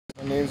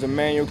My name's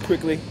Immanuel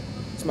Quickley.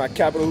 It's my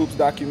Capital Hoops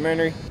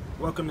documentary.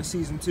 Welcome to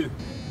season 2.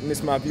 And this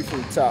is my view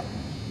from the top.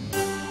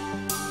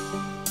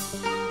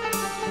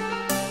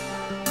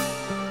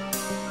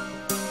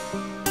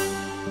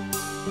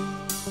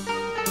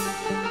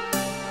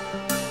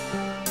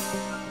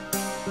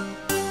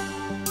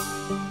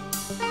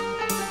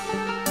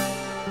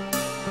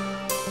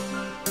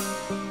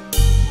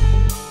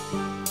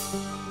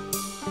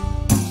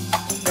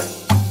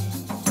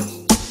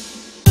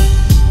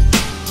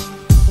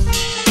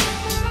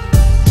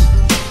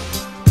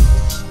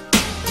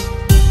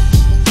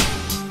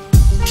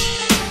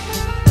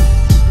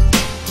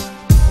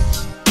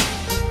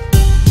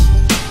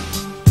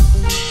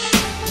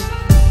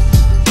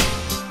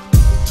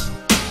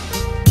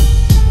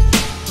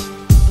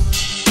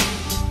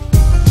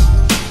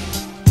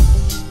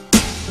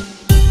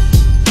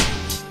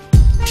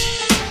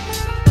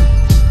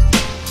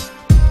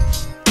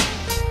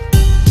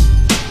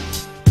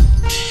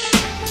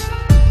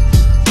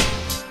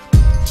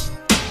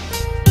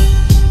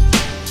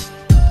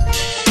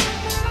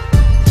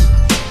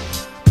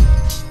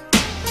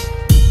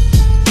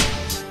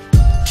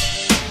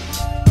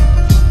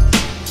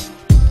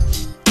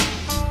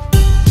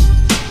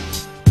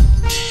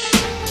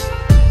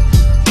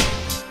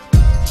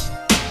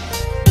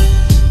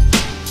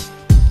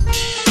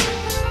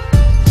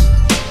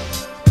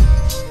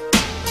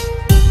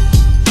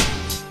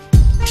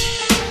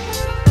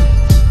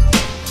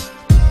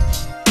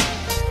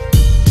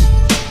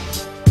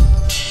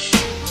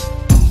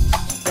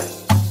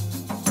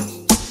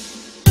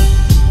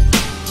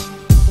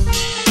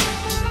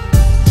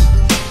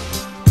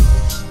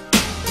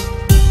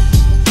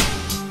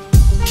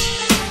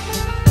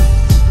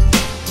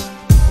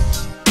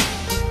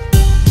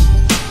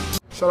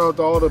 Shout out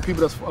to all the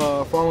people that's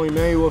following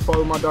Immanuel and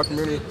following my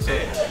documentary. So. All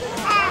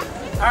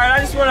right, I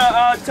just want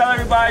to tell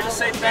everybody, just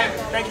say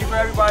thank you for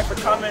everybody for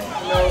coming.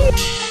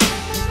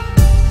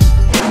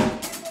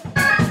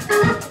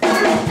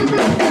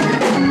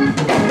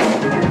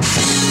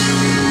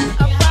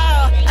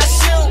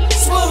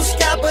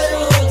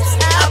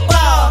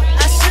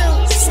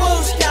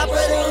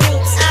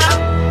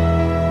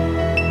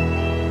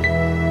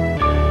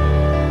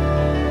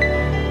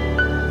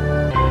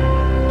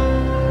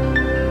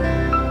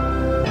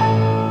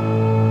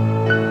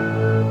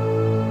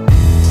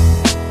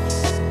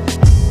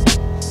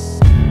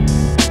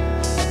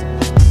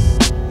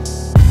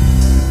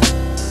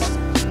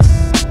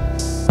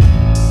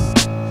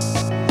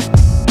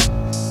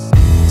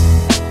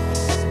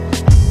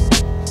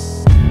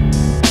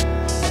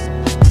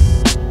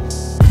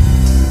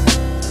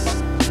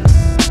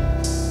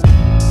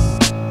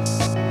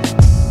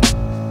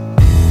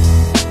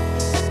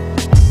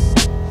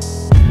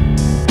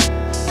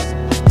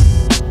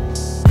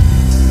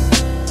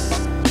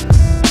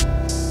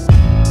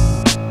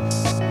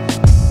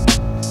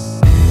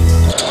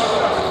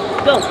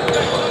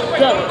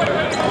 Go.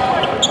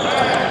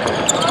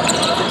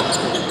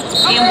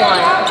 And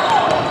one.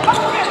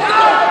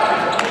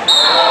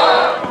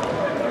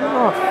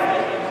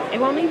 It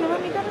won't even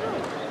let me cut it off.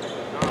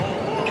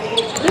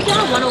 Good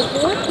job,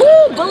 104.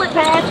 Woo! Bullet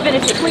pass,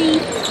 finish it,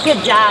 please.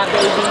 Good job,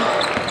 baby.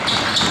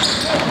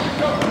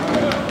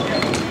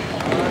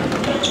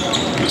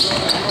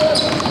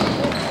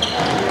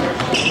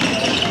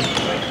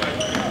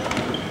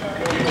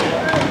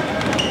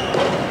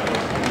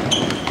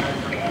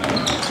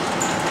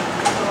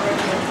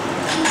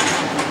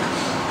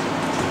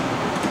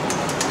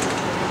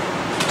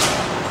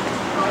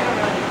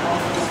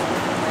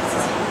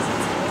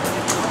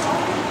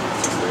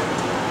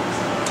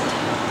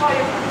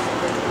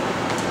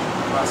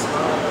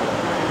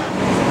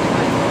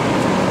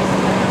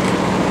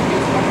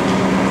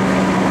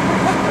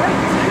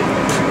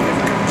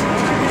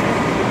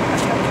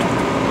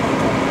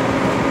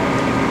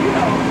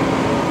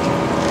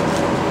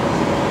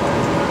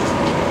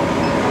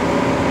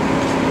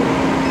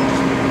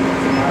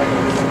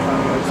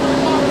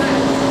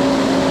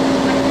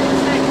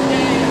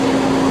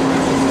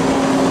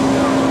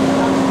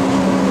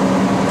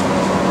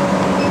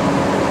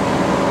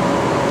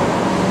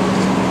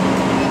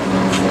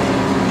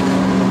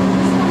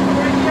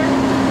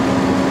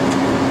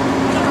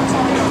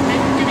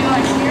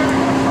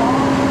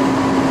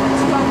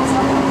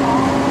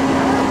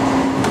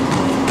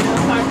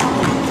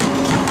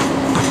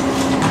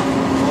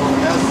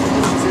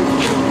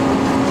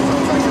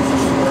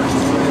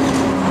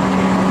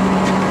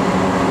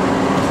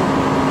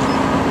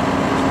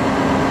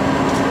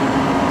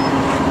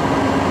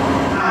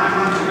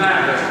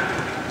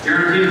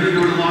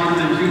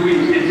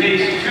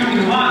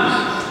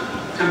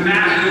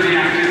 Master the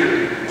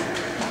activity.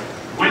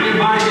 When your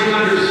body gets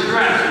under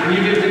stress, when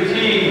you get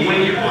fatigued,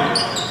 when you want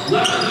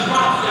left of the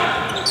drop step,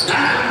 that's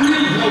a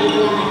real blow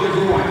warm up the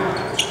groin.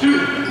 2,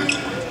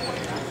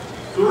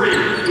 3,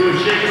 good,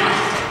 shake up.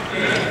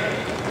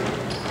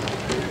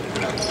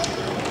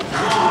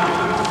 Come on,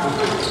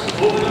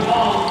 open the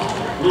ball,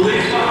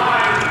 release the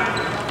high.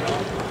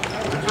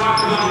 We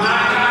talked about 9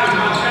 guys,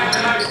 about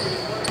 10 guys.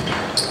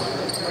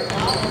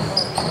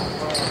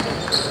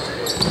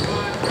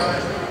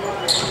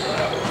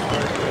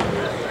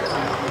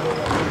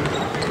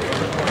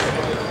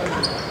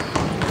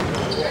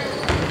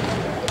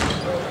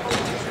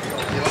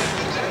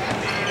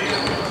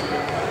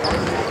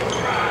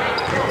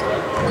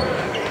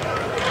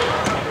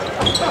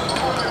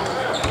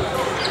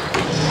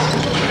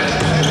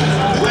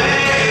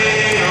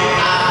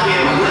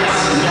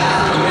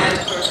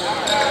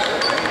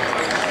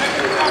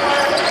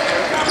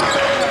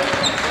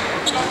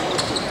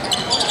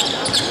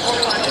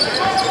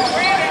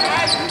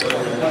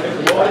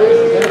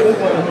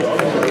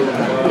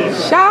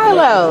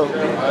 Shiloh,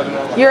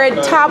 you're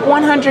at top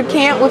 100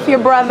 camp with your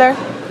brother.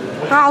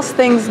 How's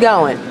things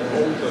going?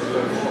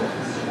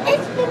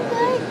 It's been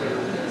good.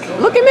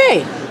 Look at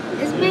me.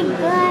 It's been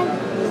good.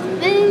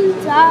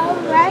 Food's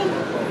alright.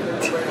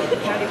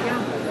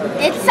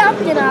 It's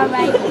something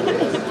alright.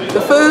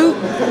 The food?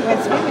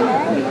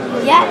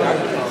 Yeah,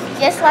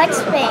 just like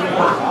Spain.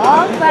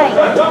 Alright.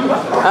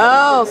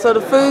 Oh, so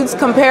the food's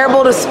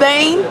comparable to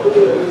Spain?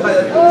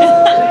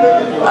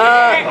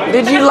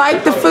 Did you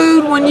like the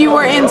food when you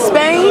were in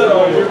Spain?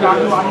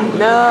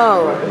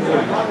 No.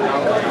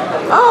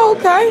 Oh,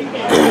 okay.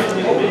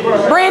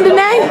 Brandon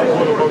A,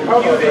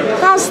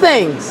 how's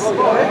things?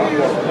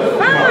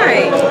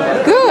 Fine.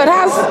 Good.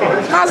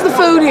 How's the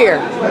food here?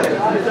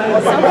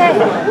 It's okay.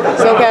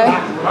 It's okay.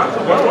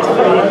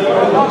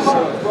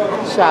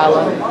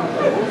 Shiloh.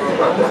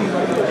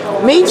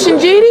 Meech and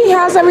Judy,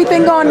 how's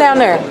everything going down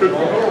there?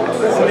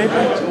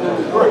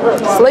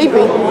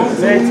 Sleepy.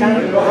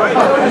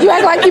 You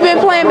act like you've been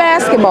playing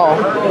basketball.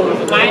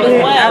 Might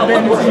as well. I've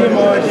been in the gym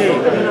all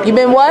day. You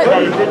been what?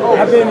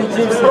 I've been in the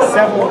gym since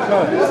 7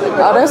 o'clock.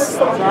 Oh, that's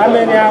So how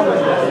many hours?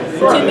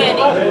 Too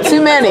many.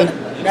 too many.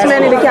 Too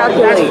many to That's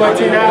calculate.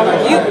 14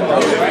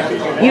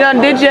 hours. You done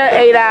did your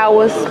 8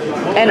 hours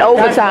and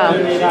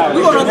overtime.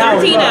 We're going on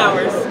 13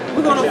 hours.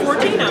 We're going on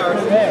 14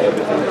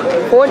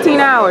 hours. 14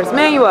 hours.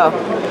 Manuel.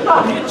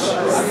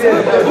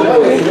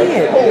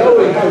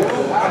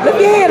 Lift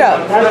your head up.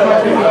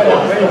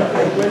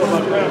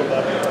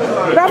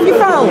 Get off your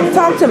phone.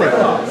 Talk to me.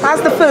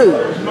 How's the food?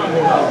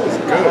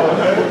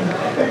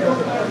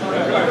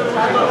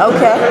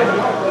 Okay.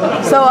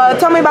 So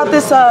tell me about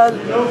this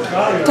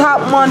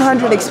top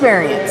 100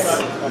 experience.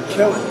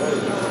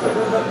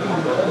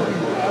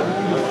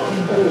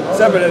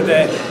 Except for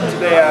today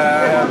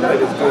I haven't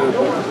played as good.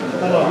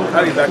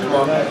 I'll be back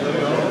tomorrow.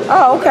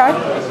 Oh, okay.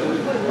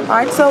 All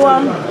right. So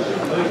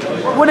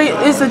what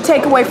is the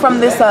takeaway from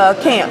this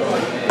camp?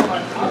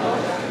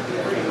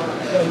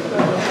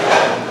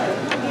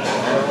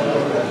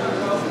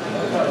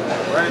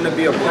 Learning to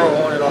be a pro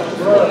on and off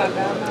the court.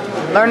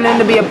 Learning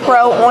to be a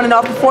pro on and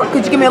off the court.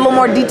 Could you give me a little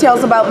more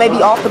details about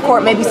maybe off the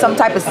court, maybe some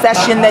type of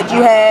session that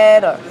you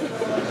had? Or?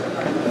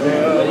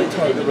 We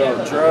talked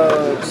about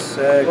drugs,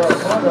 sex,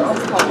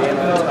 being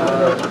on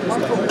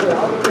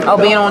time. Oh,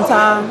 being on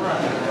time?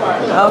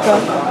 Okay.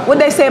 What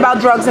did they say about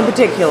drugs in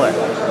particular?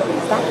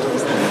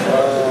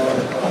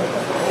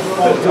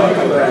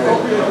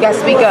 You gotta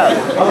speak up.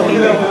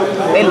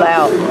 They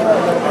loud.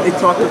 They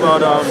talked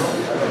about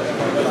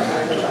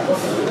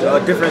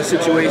different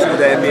situations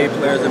that NBA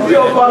players have been in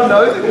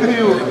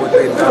and what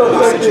they've done in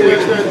those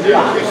situations.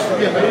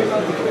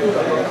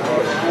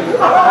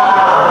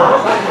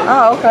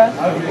 Oh, okay.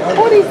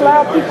 Who are these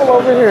loud people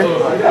over here?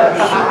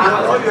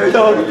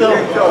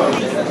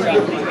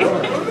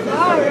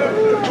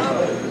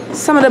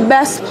 Some of the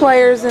best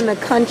players in the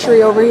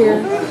country over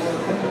here.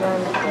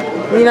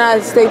 The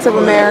United States of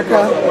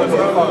America.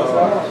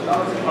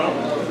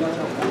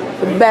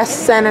 The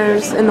best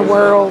centers in the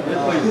world.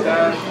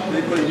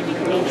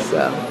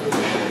 So.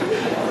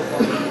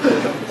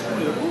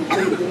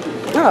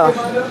 Oh.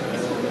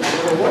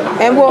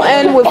 And we'll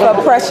end with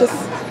Precious.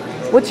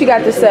 What you got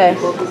to say?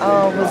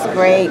 Oh, it was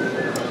great.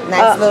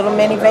 Nice little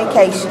mini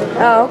vacation.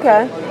 Oh,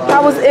 okay.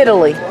 How was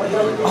Italy?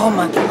 Oh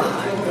my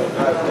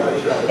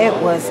God. It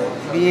was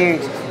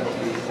beautiful.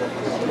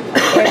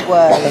 It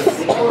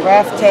was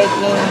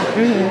breathtaking.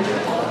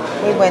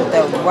 We went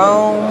to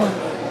Rome.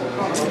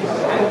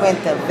 We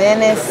went to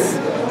Venice.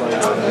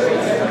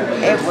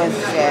 It was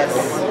just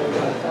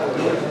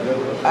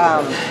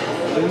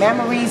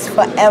memories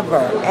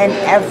forever and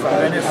ever.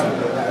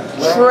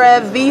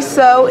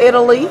 Treviso,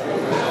 Italy.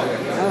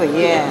 Oh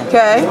yeah.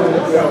 Okay.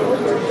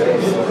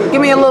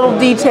 Give me a little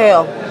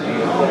detail.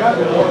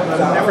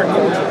 Different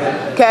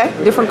culture, Okay.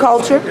 Different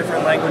culture.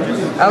 different languages.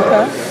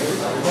 Okay.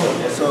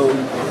 So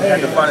we had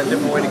to find a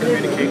different way to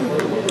communicate.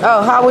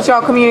 Oh, how would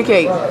y'all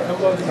communicate?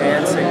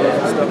 Hand signals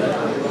and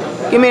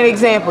stuff. Give me an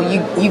example.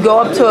 You go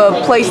up to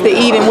a place to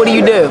eat and what do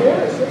you do?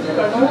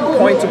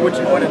 Point to what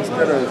you want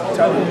instead of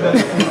telling.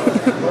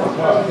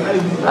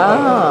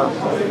 Oh.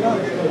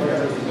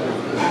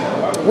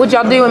 What'd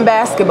y'all do in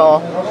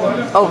basketball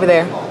over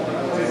there?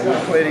 We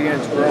played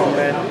against grown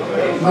men.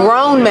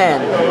 Grown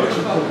men.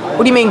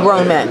 What do you mean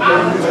grown men?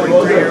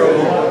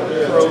 23-year-old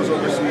pros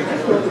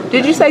overseas.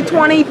 Did you say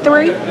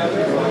 23?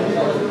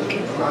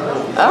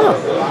 Oh.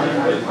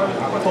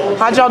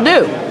 How'd y'all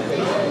do?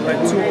 Like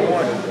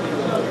 2-1.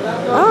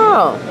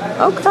 Oh,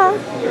 okay.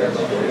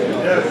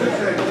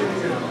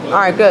 All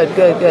right, good.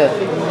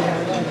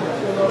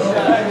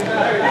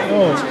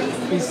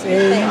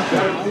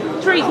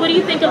 Trees, what do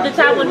you think of the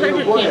top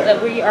 100 camp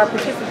that we are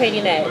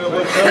participating at?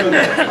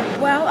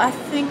 Well, I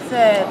think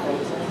that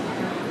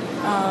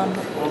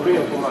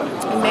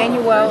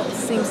Immanuel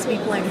seems to be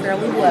playing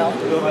fairly well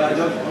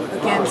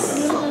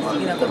against,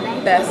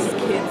 the best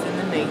kids in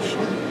the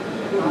nation.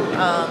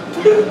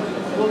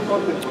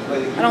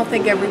 I don't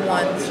think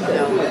everyone's,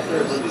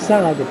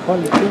 sound like a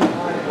party too.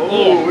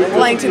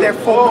 playing to their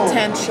full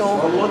potential.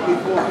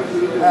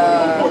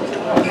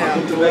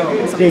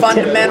 Some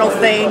fundamental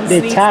things.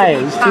 They're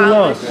tired. It's too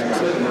long.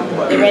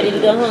 They ready to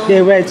go home?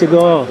 They're ready to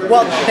go home.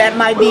 Well, that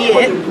might be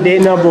it.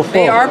 They're number 4.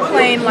 They are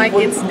playing like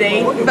it's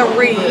day 3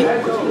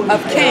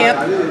 of camp.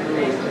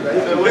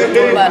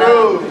 But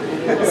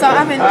so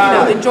I've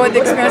enjoyed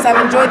the experience.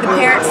 I've enjoyed the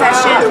parent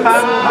sessions.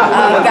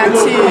 Got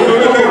to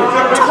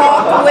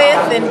talk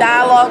with and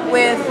dialogue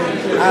with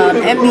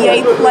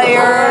NBA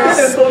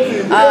players.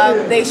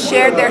 They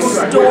shared their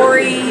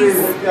stories.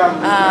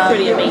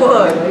 Pretty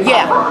amazing.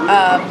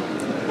 Yeah.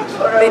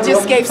 They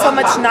just gave so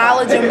much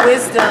knowledge and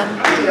wisdom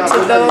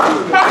to those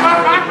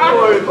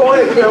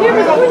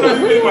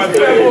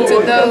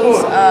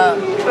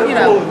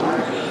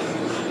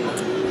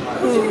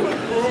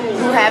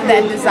who have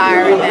that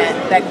desire and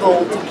that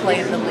goal to play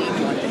in the league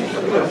one day.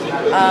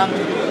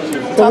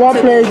 So what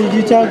players did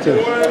you talk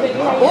to?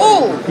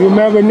 Oh, you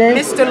remember names?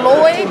 Mr.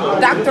 Lloyd,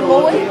 Dr.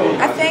 Lloyd,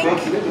 I think.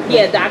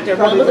 Yeah, Dr.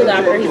 Bumble the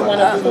doctor. He's one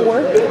of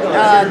 4.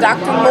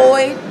 Dr.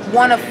 Lloyd,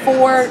 one of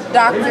 4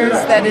 doctors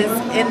that is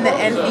in the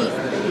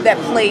that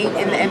played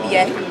in the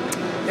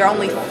NBA. There are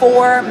only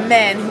 4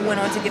 men who went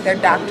on to get their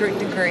doctorate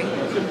degree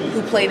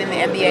who played in the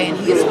NBA, and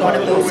he is one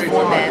of those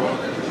 4 men.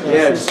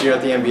 Yeah, just here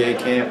at the NBA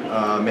camp,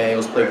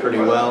 Manuel's played pretty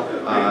well.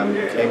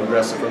 Came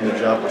aggressive from the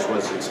jump, which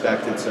was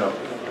expected, so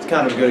it's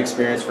kind of a good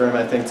experience for him,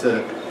 I think,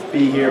 to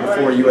be here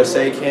before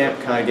USA camp,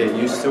 kind of get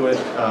used to it,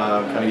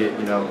 kind of get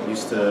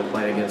used to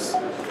playing against.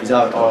 He's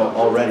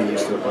already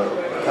used to it, but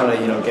kind of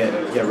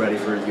get ready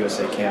for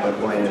USA camp and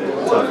playing in a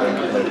tough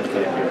competitive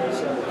camp here.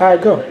 So. All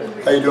right, go.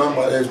 How you doing?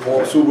 My name is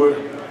Paul Suber,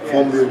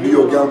 formerly of New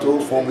York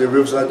Galtos, formerly of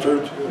Riverside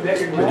Church.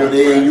 Been doing the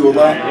AAU a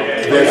lot.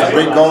 There's some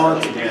great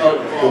guards.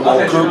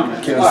 Immanuel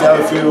Cook, Kenny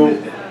Satterfield,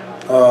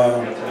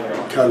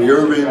 Kyrie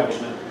Irving,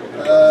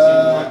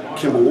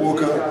 Kimber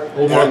Walker.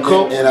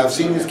 And I've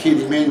seen this kid,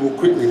 Immanuel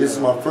Quickley. This is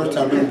my first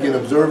time really getting to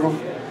observe him.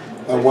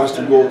 I watched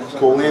him go to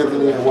Cole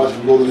Anthony. I watched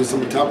him go to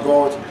some of the top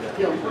guards.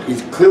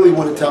 He's clearly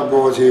one of the top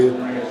guards here.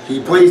 He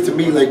plays to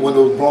me like one of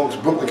those Bronx,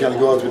 Brooklyn kind of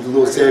guards with a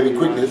little savvy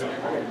quickness.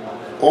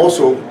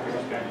 Also,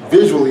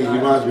 visually, he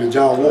reminds me of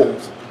John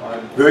Walls.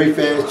 Very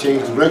fast,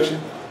 change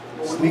direction,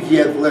 sneaky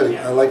athletic.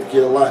 I like the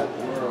kid a lot.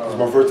 It's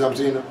my first time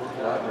seeing him.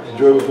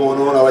 Enjoy what's going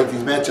on. I like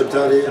these matchups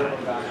out here.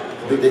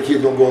 I think that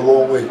kid's going to go a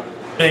long way.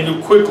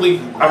 Immanuel Quickley,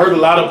 I heard a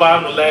lot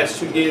about him the last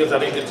 2 years. I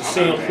didn't get to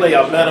see him play.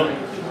 I met him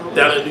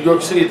down in New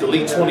York City at the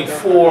Elite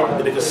 24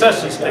 in the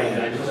concession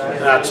stand.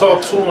 And I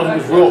talked to him. He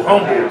was real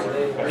humble.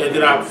 And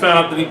then I found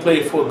out that he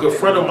played for a good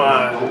friend of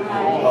mine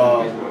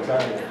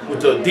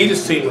with the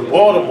Adidas team in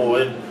Baltimore.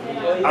 And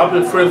I've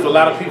been friends with a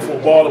lot of people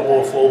from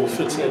Baltimore for over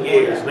 15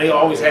 years. And they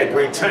always had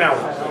great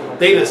talent.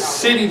 They the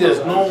city that's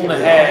known to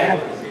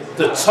have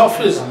the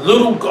toughest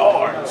little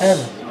guards.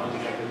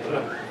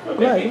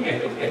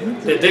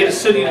 They the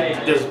city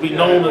that's be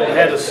known to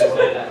have the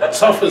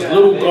toughest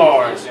little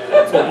guards.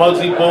 From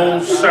Muggsy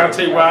Bogues,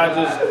 Shante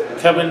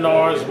Rogers, Kevin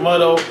Nars,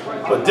 Mutto.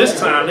 But this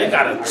time they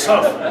got a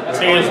tough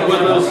Terrence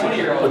Withers.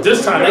 But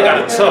this time they got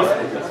a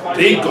tough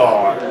big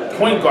guard.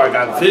 Point guard,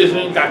 got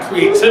vision, got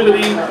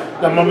creativity.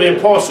 Like my man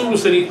Paul Suber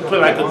said, he play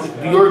like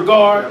a New York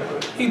guard.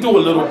 He do a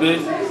little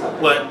bit,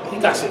 but he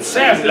got some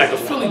savvy like a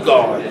Philly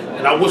guard.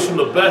 And I wish him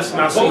the best,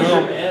 and I see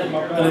him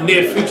in the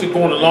near future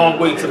going a long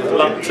way to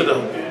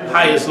the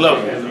highest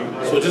level.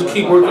 So just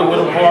keep working with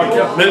him hard,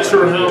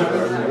 mentor him,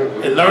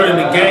 and learning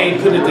the game,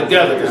 putting it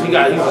together, because he's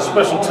a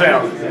special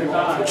talent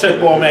from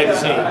Checkball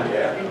Magazine.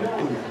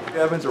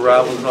 Evans of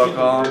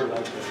Rivals.com.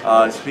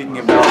 Speaking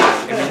about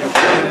Immanuel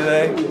Quickley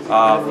today,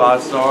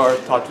 5-star,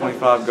 top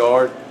 25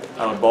 guard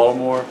out of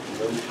Baltimore.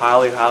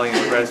 Highly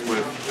impressed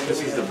with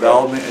just his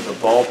development as a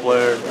ball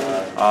player,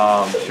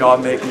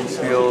 shot making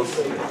skills.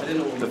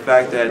 The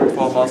fact that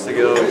 12 months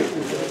ago,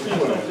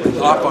 the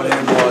knock on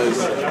him was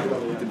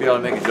to be able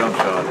to make a jump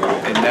shot,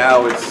 and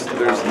now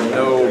there's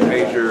no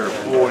major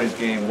flaw in his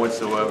game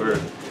whatsoever.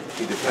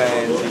 He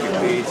defends, he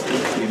competes,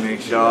 he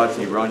makes shots,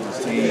 he runs his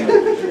team.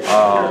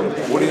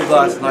 What he did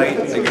last night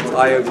against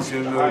Ayo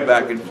Dosunmu,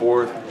 back and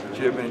forth,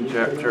 chipping and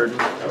churning,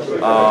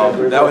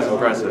 that was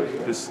impressive.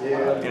 Just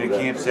in a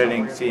camp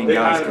setting, seeing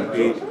guys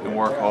compete and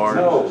work hard.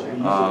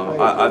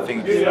 I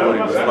think it just really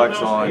reflects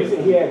on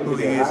who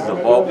he is as a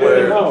ball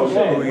player,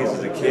 who he is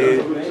as a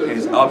kid, and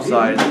his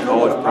upside as a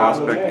college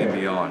prospect and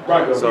beyond.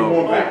 So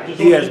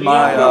he has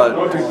my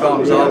 2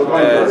 thumbs up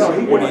as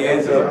what he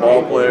is as a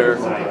ball player,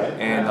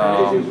 and And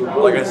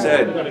like I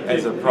said,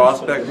 as a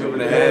prospect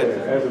moving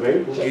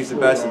ahead, he's the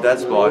best at that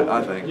spot,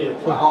 I think.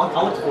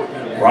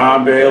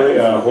 Ron Bailey,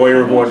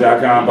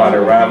 HoyerReport.com, by the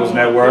Rivals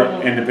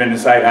Network, independent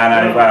site,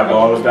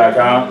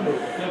 I95ballers.com.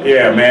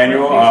 Yeah,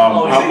 Immanuel,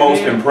 I'm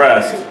most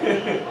impressed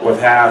with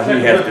how he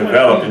has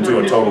developed into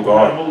a total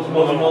guard.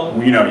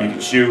 You know, you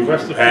can shoot, you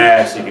can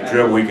pass, you can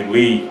dribble, you can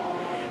lead.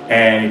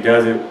 And he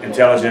does it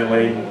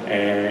intelligently,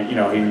 and you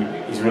know,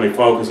 he's really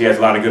focused. He has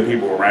a lot of good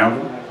people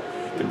around him.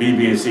 The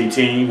BB&C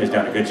team has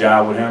done a good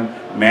job with him,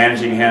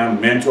 managing him,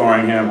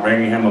 mentoring him,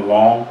 bringing him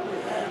along.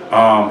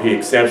 He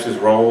accepts his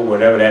role,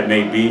 whatever that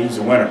may be. He's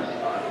a winner.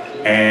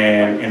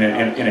 And in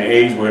an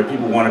age where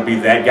people want to be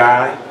that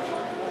guy,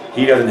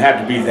 he doesn't have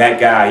to be that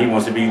guy. He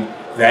wants to be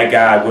that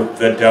guy with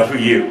the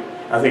W.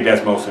 I think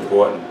that's most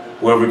important.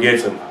 Whoever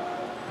gets him,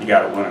 you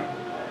got a winner.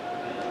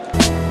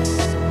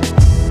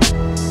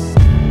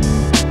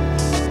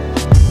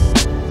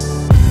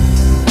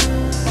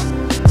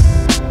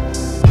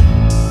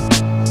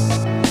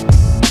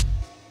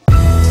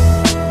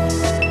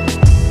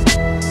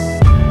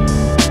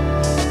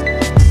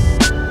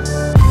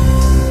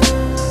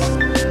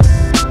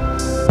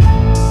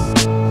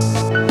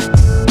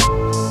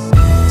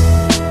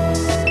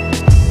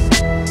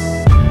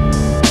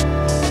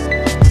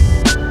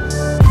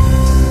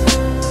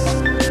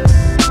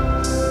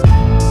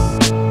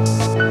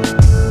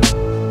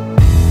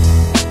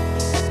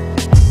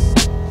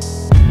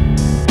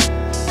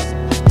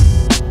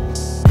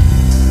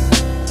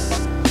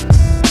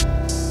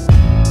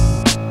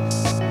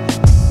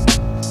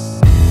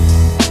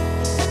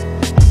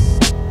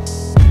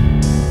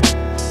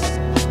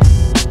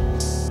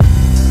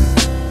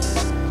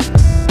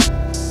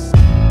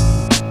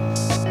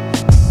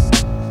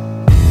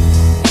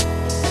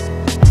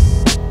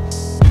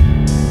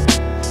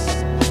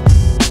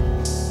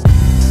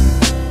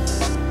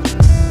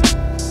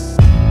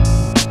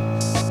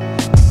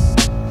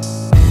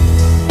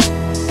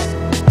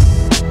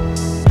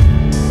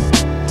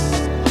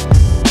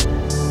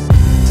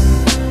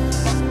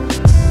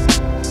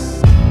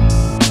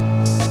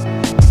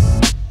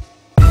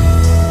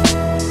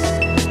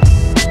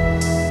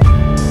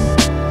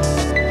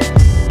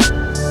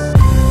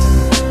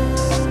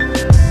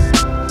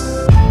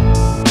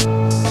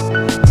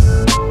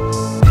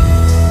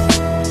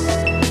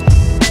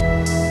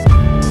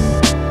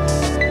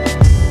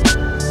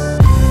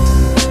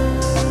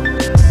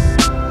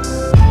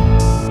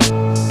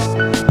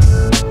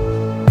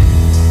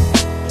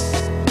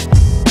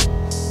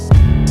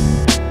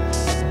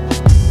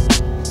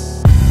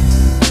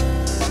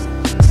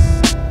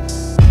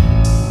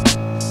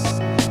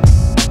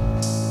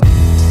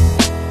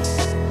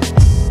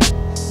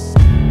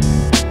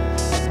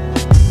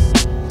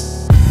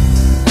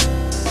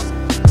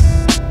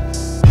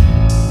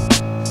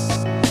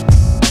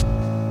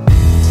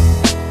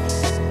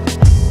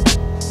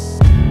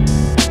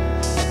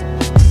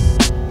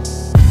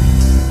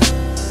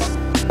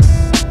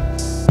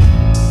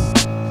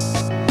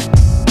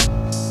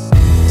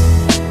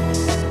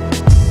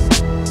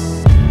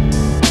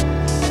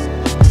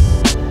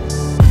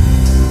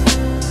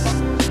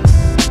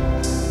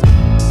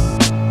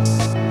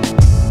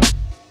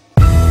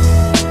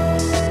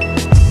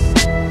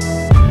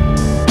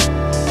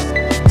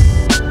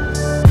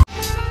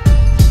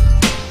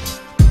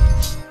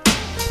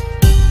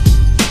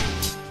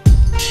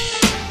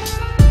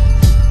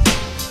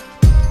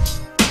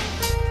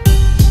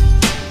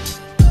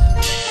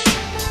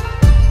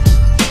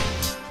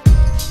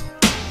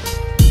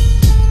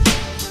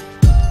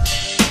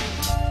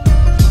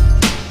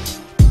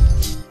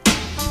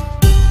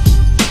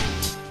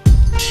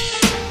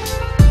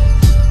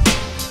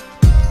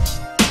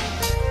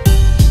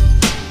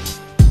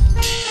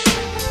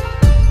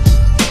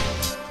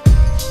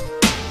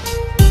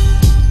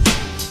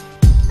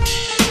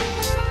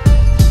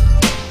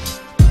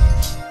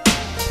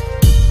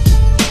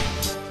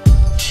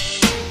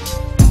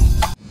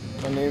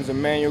 name's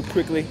Immanuel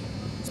Quickley.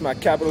 It's my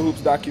Capital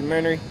Hoops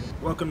documentary.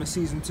 Welcome to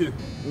season 2,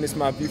 and this is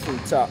my view from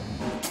the top.